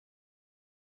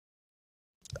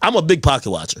I'm a big pocket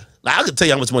watcher. Like, I could tell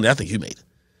you how much money I think you made.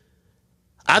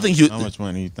 I think you. How much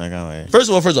money you think I made? First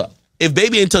of all, if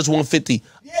Baby ain't touched 150,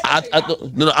 I'm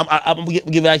gonna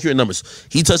give accurate numbers.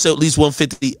 He touched at least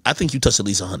 150. I think you touched at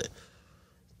least 100.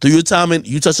 Through your timing,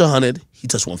 you touched 100. He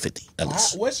touched 150 at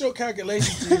least. What's your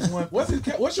calculation to his one?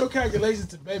 What's your calculation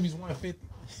to Baby's 150?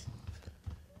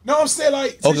 No, I'm saying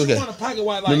like since you want a pocket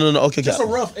watch, like no, okay, just a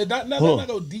rough. Not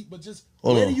go deep, but just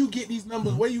where do you get these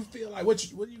numbers? Where you feel like what do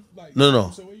you like?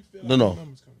 No.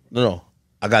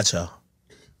 I got y'all.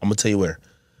 I'm gonna tell you where.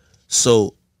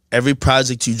 So every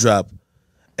project you drop,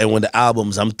 and when the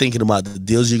albums, I'm thinking about the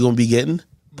deals you're gonna be getting,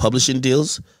 publishing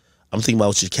deals. I'm thinking about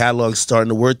what your catalog's starting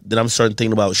to work. Then I'm starting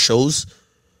thinking about shows.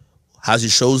 How's your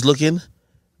shows looking?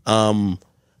 How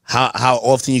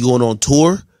often you going on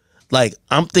tour? Like,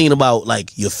 I'm thinking about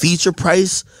like your feature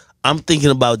price. I'm thinking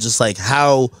about just like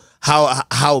how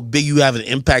big you have an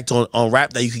impact on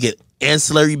rap that you could get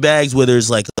ancillary bags, whether it's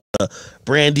like a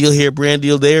brand deal here, brand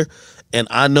deal there. And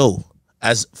I know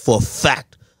as for a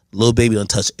fact, Lil Baby done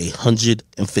touched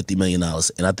 $150 million,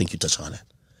 and I think you touched on it.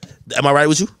 Am I right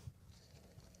with you?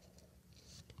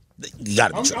 You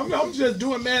gotta be true. I'm just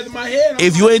doing math in my head.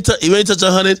 If you ain't touch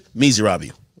 100, Meezy rob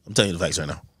you. I'm telling you the facts right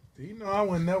now. You know I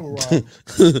would never rob.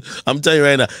 I'm telling you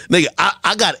right now, nigga.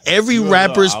 I got every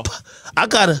rapper's. I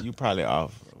gotta. You probably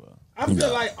off. I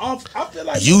feel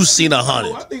like you seen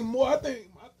 100. I think more. I think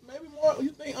maybe more.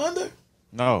 You think under?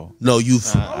 No,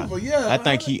 you've. Over, yeah. I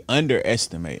think he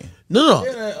underestimated. No.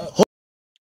 Yeah,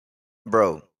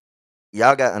 Bro,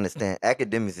 y'all gotta understand.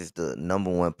 Akademiks is the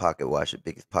 #1 pocket watcher,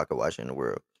 biggest pocket watcher in the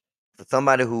world. For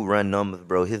somebody who run numbers,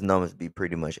 bro, his numbers be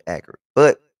pretty much accurate.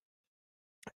 But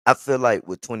I feel like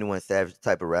with 21 Savage, the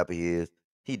type of rapper he is,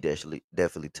 he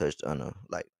definitely touched on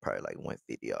probably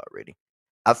 150 already.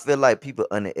 I feel like people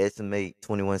underestimate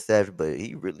 21 Savage, but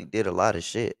he really did a lot of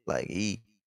shit. Like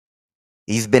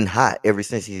he's been hot ever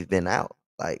since he's been out.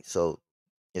 Like, so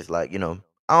it's like, I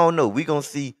don't know. We gonna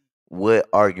see what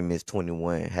arguments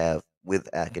 21 have with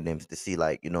Akademiks to see,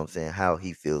 like, what I'm saying, how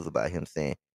he feels about him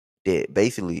saying that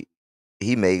basically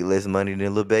he made less money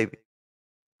than Lil Baby,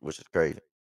 which is crazy.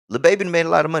 Lil Baby made a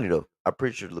lot of money though. I'm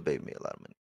pretty sure Lil Baby made a lot of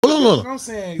money. No. I'm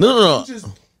saying No.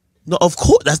 No, of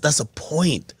course that's a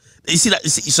point. You see that?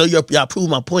 So y'all prove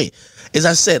my point. As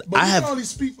I said, but I you have can only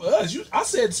speak for us. I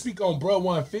said speak on bro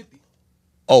 150.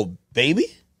 Oh, Baby?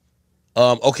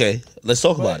 Okay, let's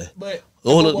talk about it. But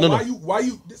why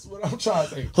you? This is what I'm trying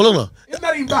to say. Hold on. It's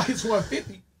not even about his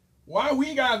 150. Why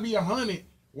we gotta be 100?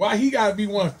 Why he gotta be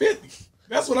 150?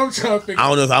 That's what I'm trying to figure.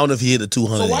 I don't know if he hit the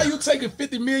 200. So why you taking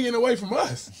 50 million away from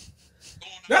us?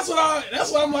 That's what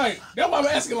I'm like. That's why I'm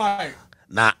asking. Like,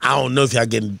 nah, I don't know if y'all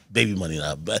getting Baby money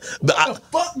now, but what the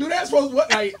fuck do that supposed to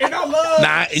what? Like, and I love.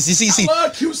 Nah, see. I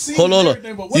love QC. Hold on.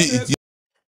 Everything, but what's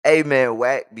Hey man,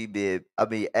 Act be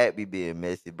being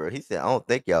messy, bro. He said, I don't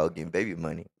think y'all getting Baby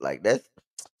money. Like, that's,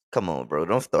 come on, bro.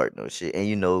 Don't start no shit.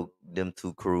 And them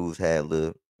two crews had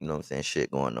little,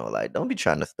 shit going on. Like, don't be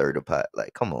trying to stir the pot.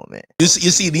 Like, come on, man. You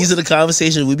see, these are the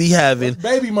conversations we be having. That's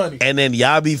Baby money. And then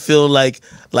y'all be feeling like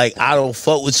I don't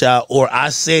fuck with y'all, or I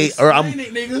say, or I'm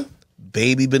nigga.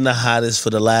 Baby been the hottest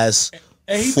for the last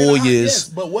 4 years. Yes,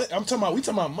 but what I'm talking about, we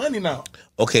talking about money now.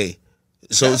 Okay.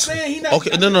 So saying he not,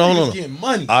 okay, no. Getting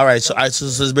money. All right, so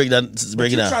let's break it down. Let's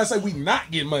break it down. Trying to say we not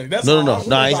getting money? That's no.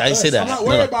 I ain't say that. I'm not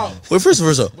worried about. Well, first of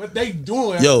all, what they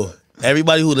doing. Yo,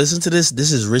 everybody who listens to this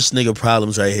is rich nigga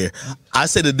problems right here. I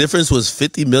said the difference was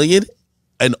 50 million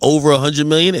and over 100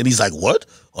 million, and he's like, what?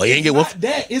 Oh, you ain't get one.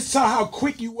 That it's how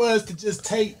quick you was to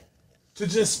just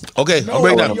Okay, I'm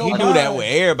breaking down. He do that with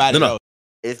everybody. No.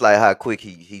 It's like how quick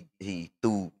he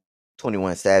threw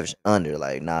 21 Savage under.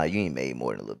 Like, nah, you ain't made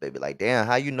more than a Lil Baby. Like, damn,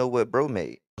 how you know what bro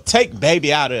made? Take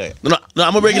Baby out of it. No,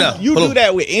 I'm gonna break it down. You do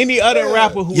that with any other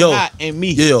rapper who hot and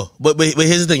me. Yo, but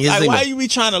here's the thing. Why you be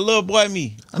trying to little boy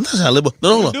me? I'm not trying to little boy.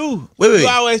 No. Do. Wait. You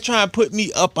always trying to put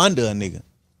me up under a nigga.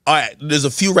 All right, there's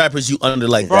a few rappers you under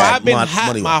like. Bro, I've been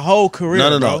hot my whole career.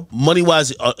 No. Bro. Money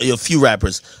wise, a few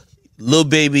rappers, Lil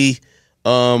Baby,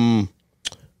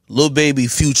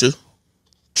 Future,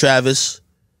 Travis,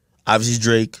 obviously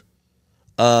Drake.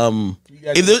 You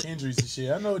got injuries and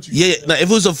shit. I know what you. Yeah. Now, if it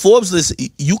was a Forbes list,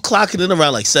 you clock it in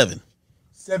around like 7.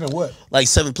 7 what? Like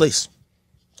 7th place.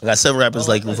 I got 7 rappers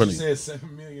like in front of me. Said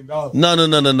 $7 million. No. I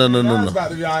was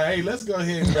about to be like, hey, let's go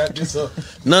ahead and wrap this up.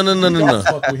 No.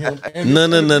 Fuck with him. No.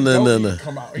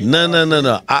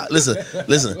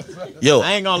 Listen. Yo,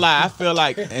 I ain't gonna lie. I feel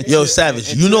like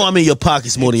Savage. You know I'm in your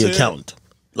pockets more than your accountant.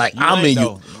 Like You I'm ain't, in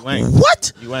though. you. You ain't.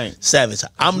 What? You ain't. Savage.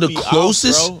 I'm the You be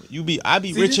closest. off, bro. I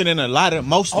be richer than a lot of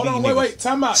most of these niggas. Wait,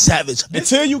 time out. Savage.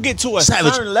 Until you get to a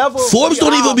Savage. certain level, Forbes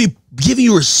don't even be giving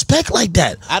you respect like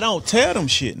that. I don't tell them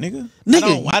shit, nigga. Nigga.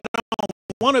 I don't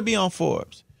want to be on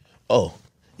Forbes. Oh.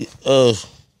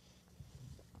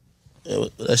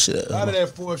 That shit. A lot of that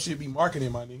Forbes shit be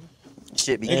marketing, my nigga.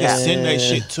 Shit be Niggas cap. send that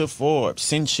shit to Forbes.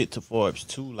 Send shit to Forbes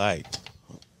to like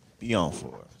be on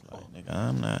Forbes. Like, nigga,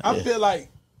 I'm not. I feel like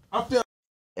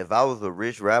If I was a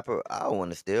rich rapper, I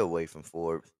want to stay away from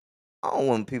Forbes. I don't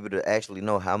want people to actually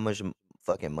know how much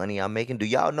fucking money I'm making. Do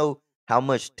y'all know how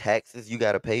much taxes you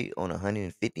gotta pay on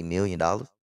 $150 million?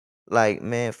 Like,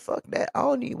 man, fuck that. I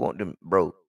don't even want them,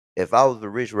 bro. If I was a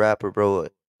rich rapper, bro,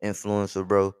 influencer,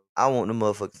 bro, I want the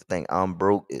motherfuckers to think I'm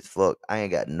broke as fuck. I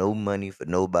ain't got no money for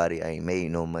nobody. I ain't made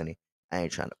no money. I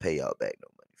ain't trying to pay y'all back no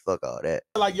money. Fuck all that.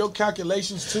 like your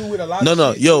calculations too with a lot No, of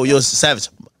no, shit. yo, Savage.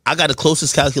 I got the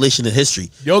closest calculation in history.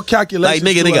 Your calculations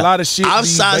Like, to a lot of shit I've be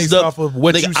sized based up off of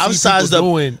what nigga, you I've see sized people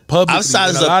up, doing publicly. I've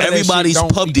sized and a up lot of that shit everybody's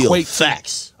don't pub deal. equate to-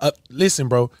 Facts. Listen,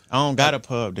 bro. I don't got a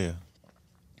pub there.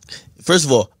 First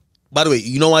of all, by the way,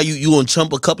 you know why you gonna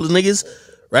chump a couple of niggas,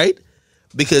 right?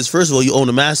 Because first of all, you own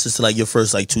the masters to like your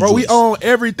first like 2 Bro, we joints. own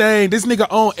everything. This nigga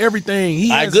own everything. He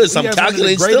Alright, has, good. So he I'm has one of the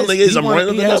calculating still, greatest- niggas. I'm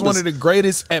running He the has one numbers. of the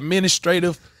greatest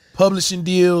administrative publishing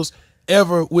deals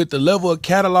ever with the level of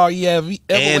catalog he have.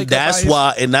 And that's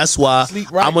why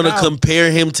sleep right I'm gonna now.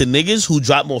 compare him to niggas who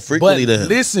drop more But frequently than him.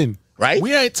 listen, Right?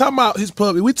 We ain't talking about his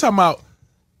public. We talking about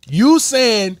you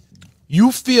saying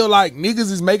you feel like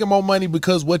niggas is making more money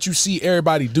because what you see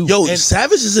everybody do. Yo, And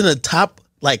Savage is in the top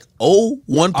like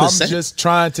 0.1%. I'm just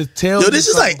trying to tell Yo, you this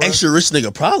is something, like bro. extra rich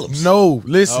nigga problems. No,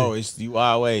 listen. Oh, it's you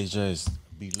always just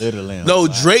belittling. No,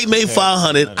 like, Drake made okay,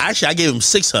 500. Actually, I gave him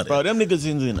 600. Bro, them niggas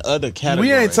in other categories.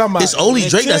 We ain't talking about. It's only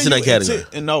Drake that's in that category.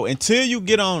 Until you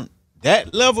get on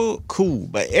that level, cool.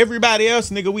 But everybody else,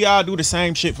 nigga, we all do the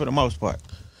same shit for the most part.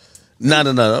 No.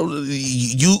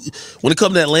 You when it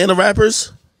comes to Atlanta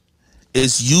rappers,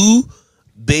 it's you,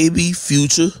 Baby,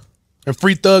 Future. and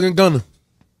Free Thug and Gunna.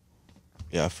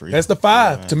 Yeah, free. That's the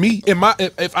 5 to me.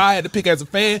 If I had to pick as a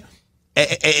fan, And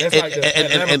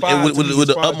with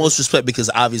the utmost respect, because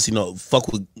obviously, fuck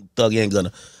with Thug and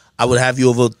Gunna. I would have you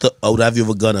over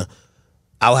Gunna.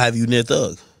 I'll have you near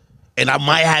Thug, and I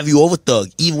might have you over Thug,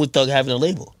 even with Thug having a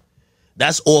label.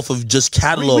 That's off of just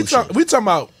catalog. we talking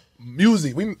about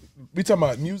music. We talking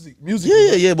about music.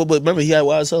 Yeah. But remember, he had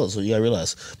YSL, so you gotta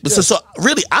realize. But so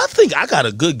really, I think I got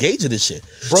a good gauge of this shit.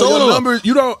 Bro, so your numbers,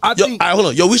 you don't. I Yo, think. all right, hold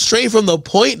on. Yo, we strayed from the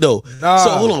point though. Nah. So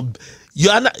hold on. So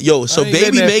I ain't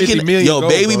baby letting that 50 making million go,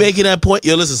 baby bro. making that point.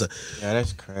 Yo, listen, sir. Yeah,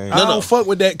 that's crazy. I don't fuck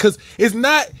with that because it's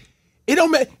not. It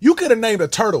don't matter. You could have named a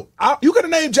turtle. You could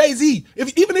have named Jay-Z.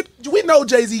 Even if we know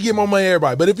Jay-Z get more money than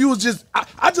everybody, but if you was just,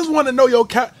 I just want to know your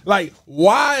like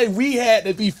why we had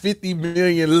to be 50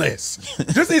 million less.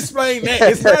 Just explain that.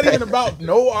 It's not even about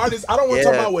no artist. I don't want to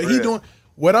talk about what he doing.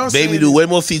 What I'm saying, Baby do way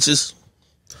more features.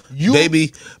 You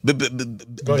Baby,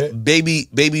 Go ahead. baby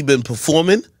been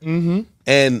performing,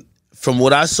 and from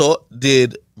what I saw,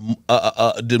 did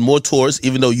more tours.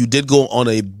 Even though you did go on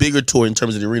a bigger tour in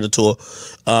terms of the arena tour,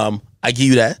 I give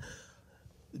you that.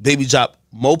 Baby dropped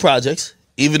more projects,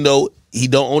 even though he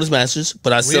don't own his masters,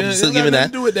 but I still giving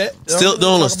that. Do with that. Still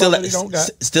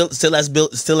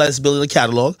that's building a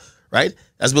catalog, right?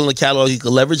 That's building a catalog he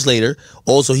could leverage later.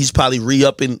 Also, he's probably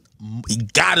re-upping. He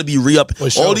gotta be re-upping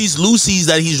sure. all these Lucy's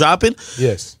that he's dropping.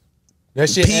 Yes, that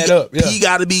shit add up. Yeah. He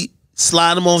gotta be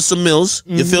sliding him on some mills.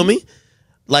 You feel me?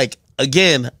 Like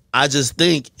again, I just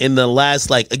think in the last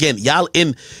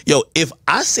if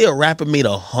I say a rapper made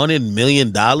 $100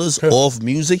 million off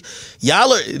music,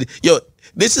 y'all are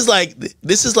This is like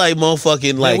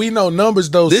motherfucking like. Man, we know numbers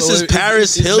though. This so is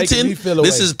Paris Hilton.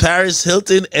 This is Paris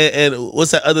Hilton and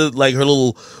what's that other like her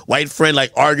little white friend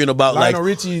like arguing about Lionel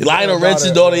Richie's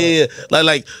daughter. Yeah,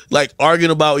 like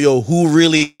arguing about who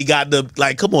really got the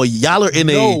like. Come on, y'all are in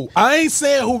No, I ain't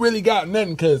saying who really got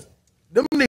nothing because them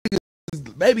niggas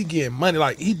baby getting money.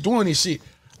 Like he doing this shit.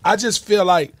 I just feel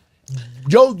like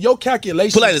your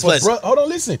calculations. Hold on,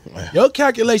 listen. Your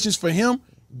calculations for him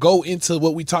go into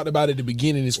what we talked about at the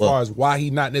beginning as far as why he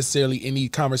not necessarily in these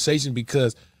conversations,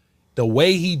 because the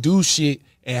way he do shit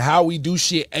and how we do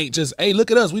shit ain't just, hey,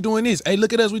 look at us, we doing this. Hey,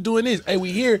 look at us, we doing this. Hey,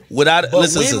 we here.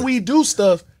 When we do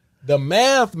stuff, the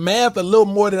math a little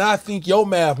more than I think your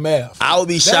math. I would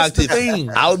be shocked if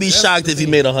he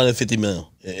made 150 million.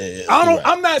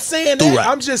 I'm not saying that. Right.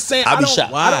 I'm just saying I'll be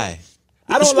shocked. Why?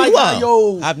 I don't like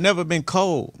how I've never been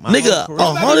cold. Nigga,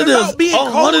 $150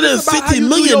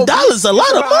 million $150 a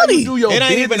lot of money. It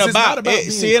ain't even about.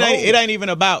 It ain't even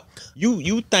about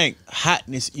You think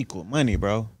hotness equal money,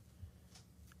 bro?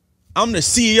 I'm the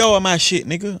CEO of my shit,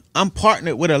 nigga. I'm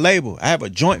partnered with a label. I have a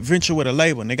joint venture with a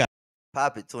label, nigga.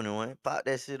 Pop it, 21. Pop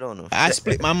that shit on them. I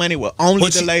split my money with only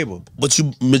the label. But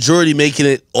you majority making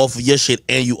it off of your shit,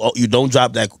 and you don't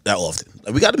drop that often.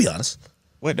 Like, we got to be honest.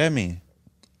 What that mean?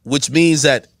 Which means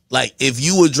that, like, if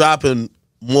you were dropping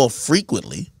more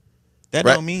frequently, that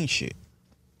don't mean shit.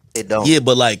 It don't. Yeah,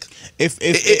 but like,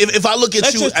 if I look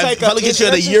at you, if I look at you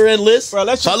at a year-end list, bro,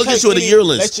 if I look at you at a year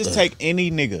list, let's just take any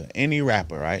nigga, any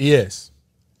rapper, right? Yes.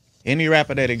 Any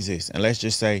rapper that exists, and let's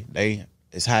just say they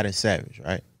is hot as Savage,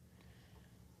 right?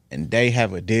 And they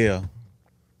have a deal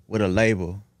with a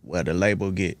label where the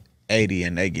label get 80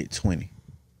 and they get 20,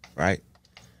 right?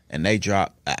 And they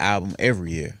drop an album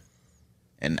every year.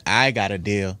 And I got a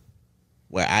deal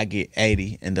where I get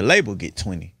 80 and the label get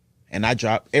 20. And I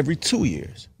drop every 2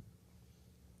 years.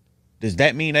 Does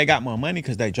that mean they got more money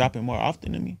because they dropping more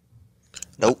often than me?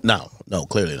 Nope. No,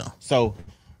 clearly no. So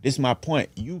this is my point.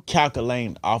 You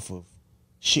calculating off of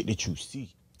shit that you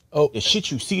see. Oh, the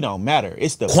shit you see don't matter.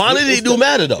 It's the quantity do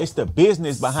matter though. It's the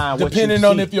business behind what you see. Depending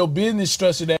on if your business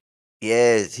structure that.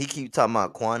 Yes, he keep talking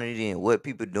about quantity and what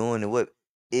people doing and what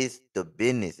it's the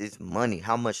business. It's money.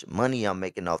 How much money I'm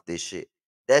making off this shit.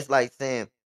 That's like saying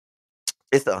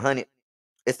it's 100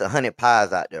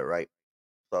 pies out there, right?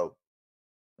 So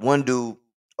one dude,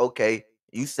 okay,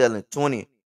 you selling 20,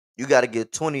 you got to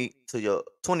get 20 of your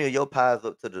pies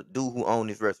up to the dude who own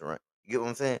this restaurant. You get what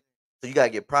I'm saying? So you got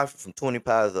to get profit from 20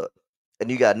 pies up.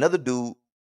 And you got another dude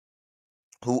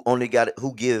who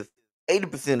give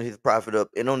 80% of his profit up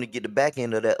and only get the back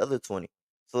end of that other 20.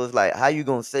 So it's like, how you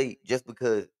going to say just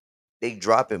because they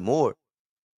dropping more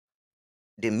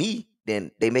than me, then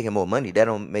they making more money? That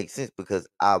don't make sense because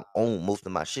I own most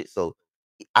of my shit. So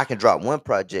I can drop one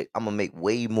project, I'm gonna make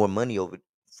way more money over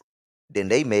than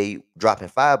they made dropping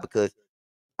 5 because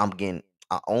I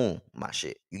own my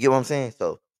shit. You get what I'm saying?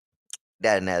 So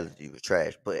that analogy was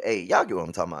trash. But hey, y'all get what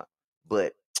I'm talking about.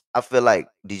 But I feel like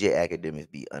DJ Akademiks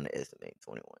be underestimating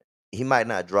 21. He might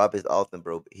not drop as often,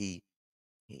 bro, but he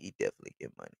definitely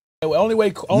get money.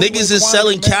 Niggas is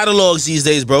selling catalogs these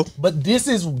days, bro. But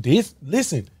listen, this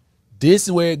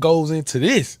is where it goes into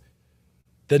this.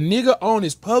 The nigga on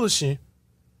his publishing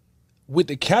with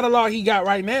the catalog he got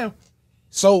right now.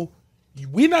 So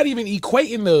we're not even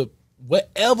equating the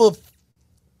whatever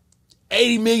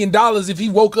 $80 million if he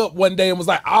woke up one day and was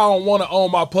like, I don't want to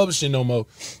own my publishing no more.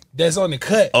 That's on the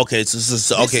cut. Okay,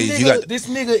 so okay, this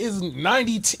nigga is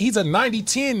 90. He's a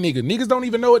 90-10 nigga. Niggas don't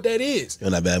even know what that is.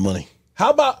 You're not bad money. How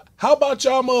about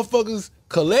y'all motherfuckers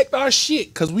collect our shit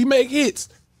because we make hits,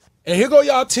 and here go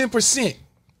y'all 10%.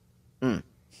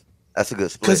 That's a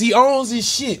good split. Because he owns his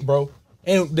shit, bro.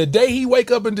 And the day he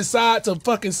wake up and decide to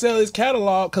fucking sell his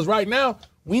catalog, because right now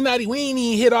we ain't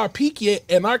even hit our peak yet,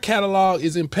 and our catalog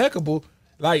is impeccable.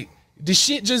 Like, the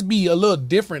shit just be a little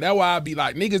different. That's why I be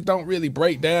like, niggas don't really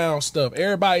break down stuff.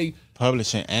 Everybody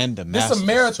publishing and the masters. It's a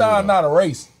marathon, not a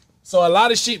race. So a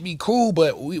lot of shit be cool,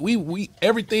 but we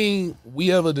everything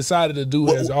we ever decided to do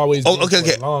has always been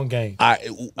a long game.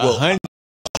 100%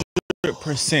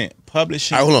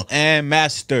 publishing and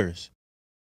masters.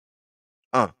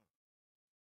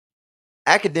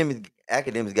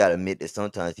 Akademiks gotta admit that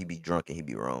sometimes he be drunk and he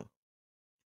be wrong.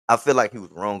 I feel like he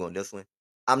was wrong on this one.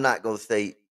 I'm not gonna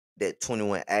say that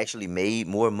 21 actually made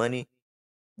more money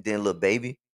than Lil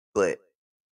Baby, but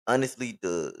honestly,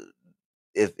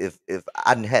 if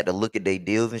I didn't had to look at their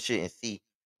deals and shit and see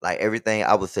like everything,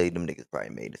 I would say them niggas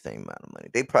probably made the same amount of money.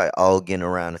 They probably all getting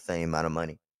around the same amount of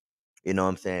money. You know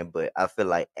what I'm saying? But I feel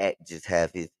like Act just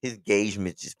have his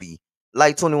engagements just be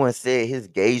like 21 said, his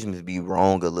engagements be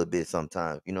wrong a little bit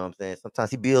sometimes. You know what I'm saying? Sometimes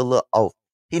he be a little off.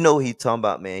 He know what he talking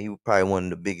about, man. He was probably one of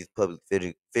the biggest public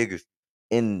figures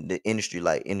in the industry,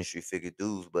 like industry figure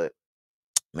dudes. But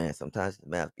man, sometimes his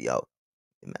math be out.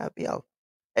 It might be out.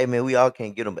 Hey man, we all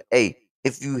can't get them. But hey,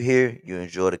 if you here, you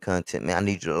enjoy the content, man, I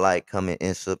need you to like, comment,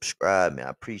 and subscribe, man. I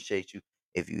appreciate you.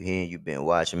 If you here and you've been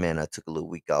watching, man, I took a little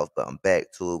week off, but I'm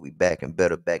back to it. We back and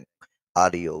better, back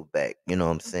audio back. You know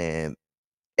what I'm saying?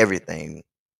 Everything.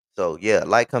 So yeah,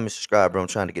 like, comment, subscribe, bro. I'm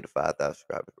trying to get to 5,000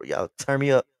 subscribers, bro. Y'all turn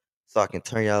me up so I can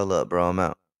turn y'all up, bro. I'm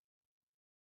out.